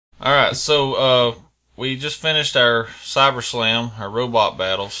Alright, so we just finished our Cyber Slam, our robot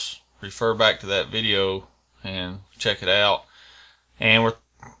battles. Refer back to that video and check it out. And we're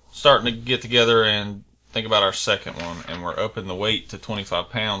starting to get together and think about our second one. And we're upping the weight to 25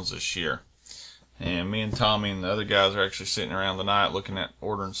 pounds this year. And me and Tommy and the other guys are actually sitting around tonight looking at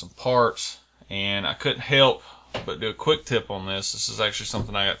ordering some parts. And I couldn't help but do a quick tip on this. This is actually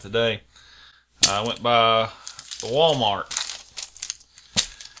something I got today. I went by the Walmart.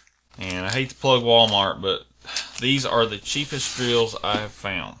 And I hate to plug Walmart, but these are the cheapest drills I have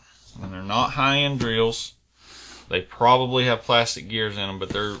found. And they're not high-end drills. They probably have plastic gears in them, but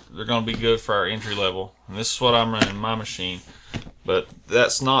they're going to be good for our entry level. And this is what I'm running in my machine. But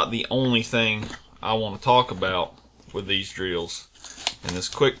that's not the only thing I want to talk about with these drills in this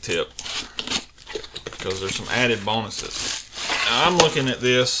quick tip, because there's some added bonuses. Now, I'm looking at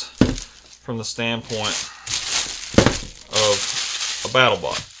this from the standpoint of a battle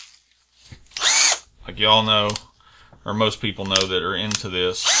bot. Like y'all know, or most people know that are into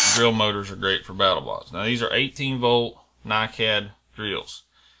this, drill motors are great for battle bots. Now these are 18 volt NiCad drills,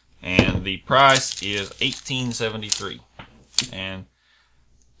 and the price is $18.73. And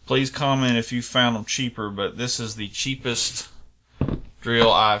please comment if you found them cheaper, but this is the cheapest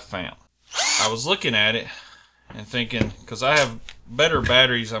drill I've found. I was looking at it and thinking, because I have better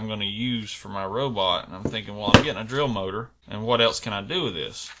batteries I'm going to use for my robot, and I'm thinking, well, I'm getting a drill motor, and what else can I do with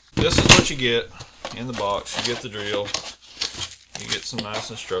this? This is what you get in the box. You get the drill, you get some nice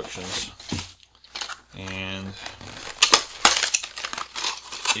instructions, and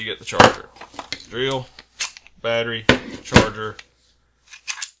you get the charger. Drill, battery, charger,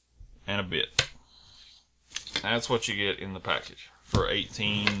 and a bit. That's what you get in the package for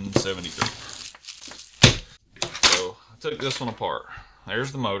 $18.73. So I took this one apart.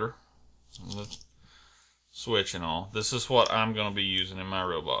 There's the motor, and the switch and all. This is what I'm going to be using in my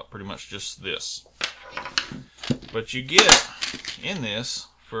robot. Pretty much just this. But you get in this,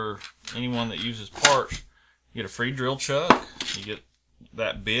 for anyone that uses parts, you get a free drill chuck. You get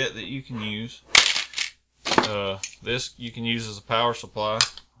that bit that you can use. This you can use as a power supply.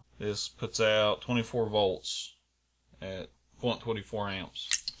 This puts out 24 volts at 0.24 amps.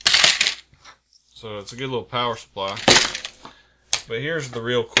 So it's a good little power supply. But here's the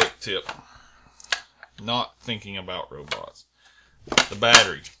real quick tip. Not thinking about robots. The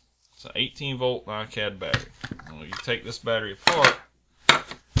battery. It's an 18 volt NiCad battery. When you take this battery apart,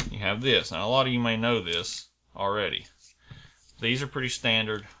 you have this. Now a lot of you may know this already. These are pretty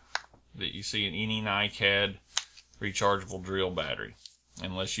standard that you see in any NiCad rechargeable drill battery,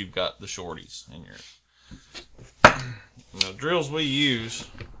 unless you've got the shorties in yours. The drills we use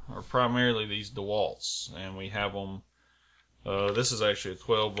are primarily these DeWalt's, and we have them. This is actually a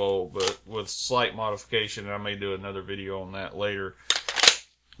 12 volt, but with slight modification, and I may do another video on that later.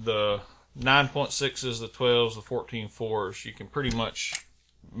 The 9.6s, the 12s, the 14.4s, you can pretty much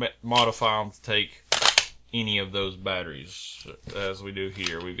modify them to take any of those batteries, as we do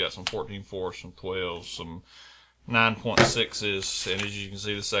here. We've got some 14.4s, some 12s, some 9.6s, and as you can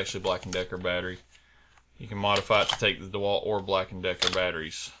see, this is actually a Black & Decker battery. You can modify it to take the DeWalt or Black & Decker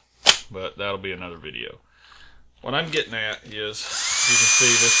batteries, but that'll be another video. What I'm getting at is, you can see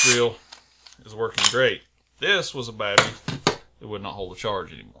this drill is working great. This was a battery that would not hold a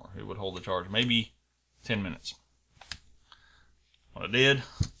charge anymore. It would hold the charge maybe 10 minutes. What I did,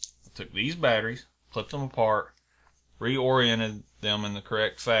 I took these batteries, flipped them apart, reoriented them in the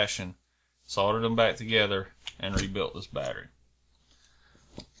correct fashion, soldered them back together, and rebuilt this battery.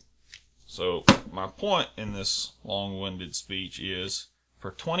 So my point in this long-winded speech is,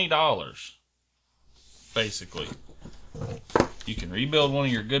 for $20, basically, you can rebuild one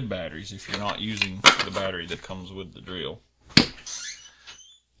of your good batteries if you're not using the battery that comes with the drill.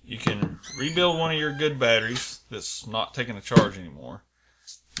 You can rebuild one of your good batteries that's not taking a charge anymore.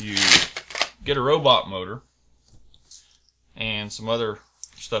 You get a robot motor and some other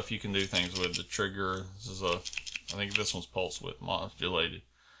stuff you can do things with. The trigger, this is I think this one's pulse width modulated.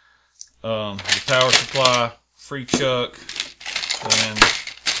 The power supply, free chuck, and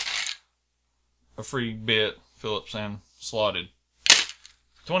a free bit, Phillips and slotted.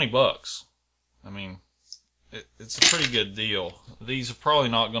 20 bucks. I mean, it's a pretty good deal. These are probably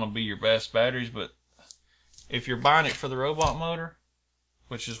not going to be your best batteries, but if you're buying it for the robot motor,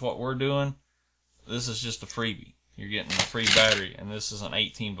 which is what we're doing, this is just a freebie. You're getting a free battery, and this is an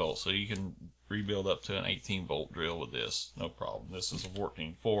 18 volt, so you can rebuild up to an 18 volt drill with this, no problem. This is a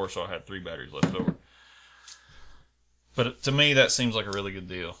 14.4, so I had 3 batteries left over. But to me, that seems like a really good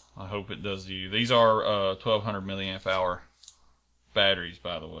deal. I hope it does to you. These are 1200 milliamp hour batteries,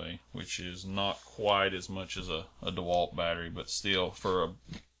 by the way, which is not quite as much as a DeWalt battery, but still, for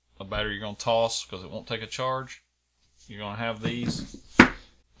a battery you're going to toss because it won't take a charge, you're going to have these.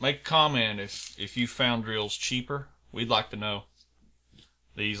 Make a comment if you found drills cheaper. We'd like to know.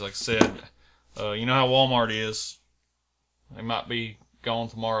 These, like I said, you know how Walmart is. They might be gone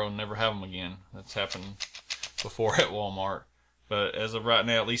tomorrow and never have them again. That's happened before at Walmart. But as of right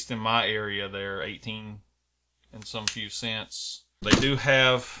now, at least in my area, they're 18 and some few cents. They do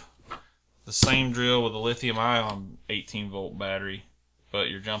have the same drill with a lithium-ion 18-volt battery, but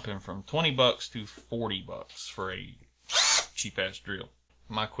you're jumping from $20 to $40 for a cheap-ass drill.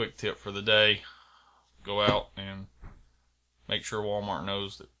 My quick tip for the day: go out and make sure Walmart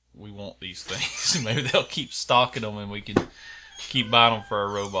knows that we want these things. Maybe they'll keep stocking them and we can keep buying them for our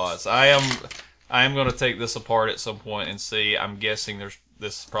robots. I am going to take this apart at some point and see. I'm guessing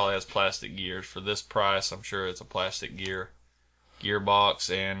this probably has plastic gears. For this price, I'm sure it's a plastic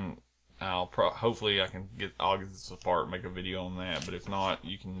gearbox, and hopefully I'll get this apart and make a video on that. But if not,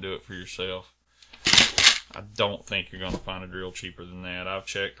 you can do it for yourself. I don't think you're going to find a drill cheaper than that. I've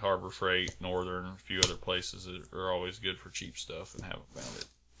checked Harbor Freight, Northern, a few other places that are always good for cheap stuff, and haven't found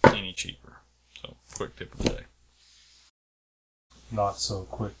it any cheaper. So, quick tip of the day. Not so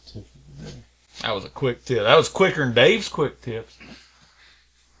quick tip of the day. That was a quick tip. That was quicker than Dave's quick tips.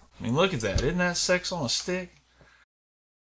 I mean, look at that. Isn't that sex on a stick?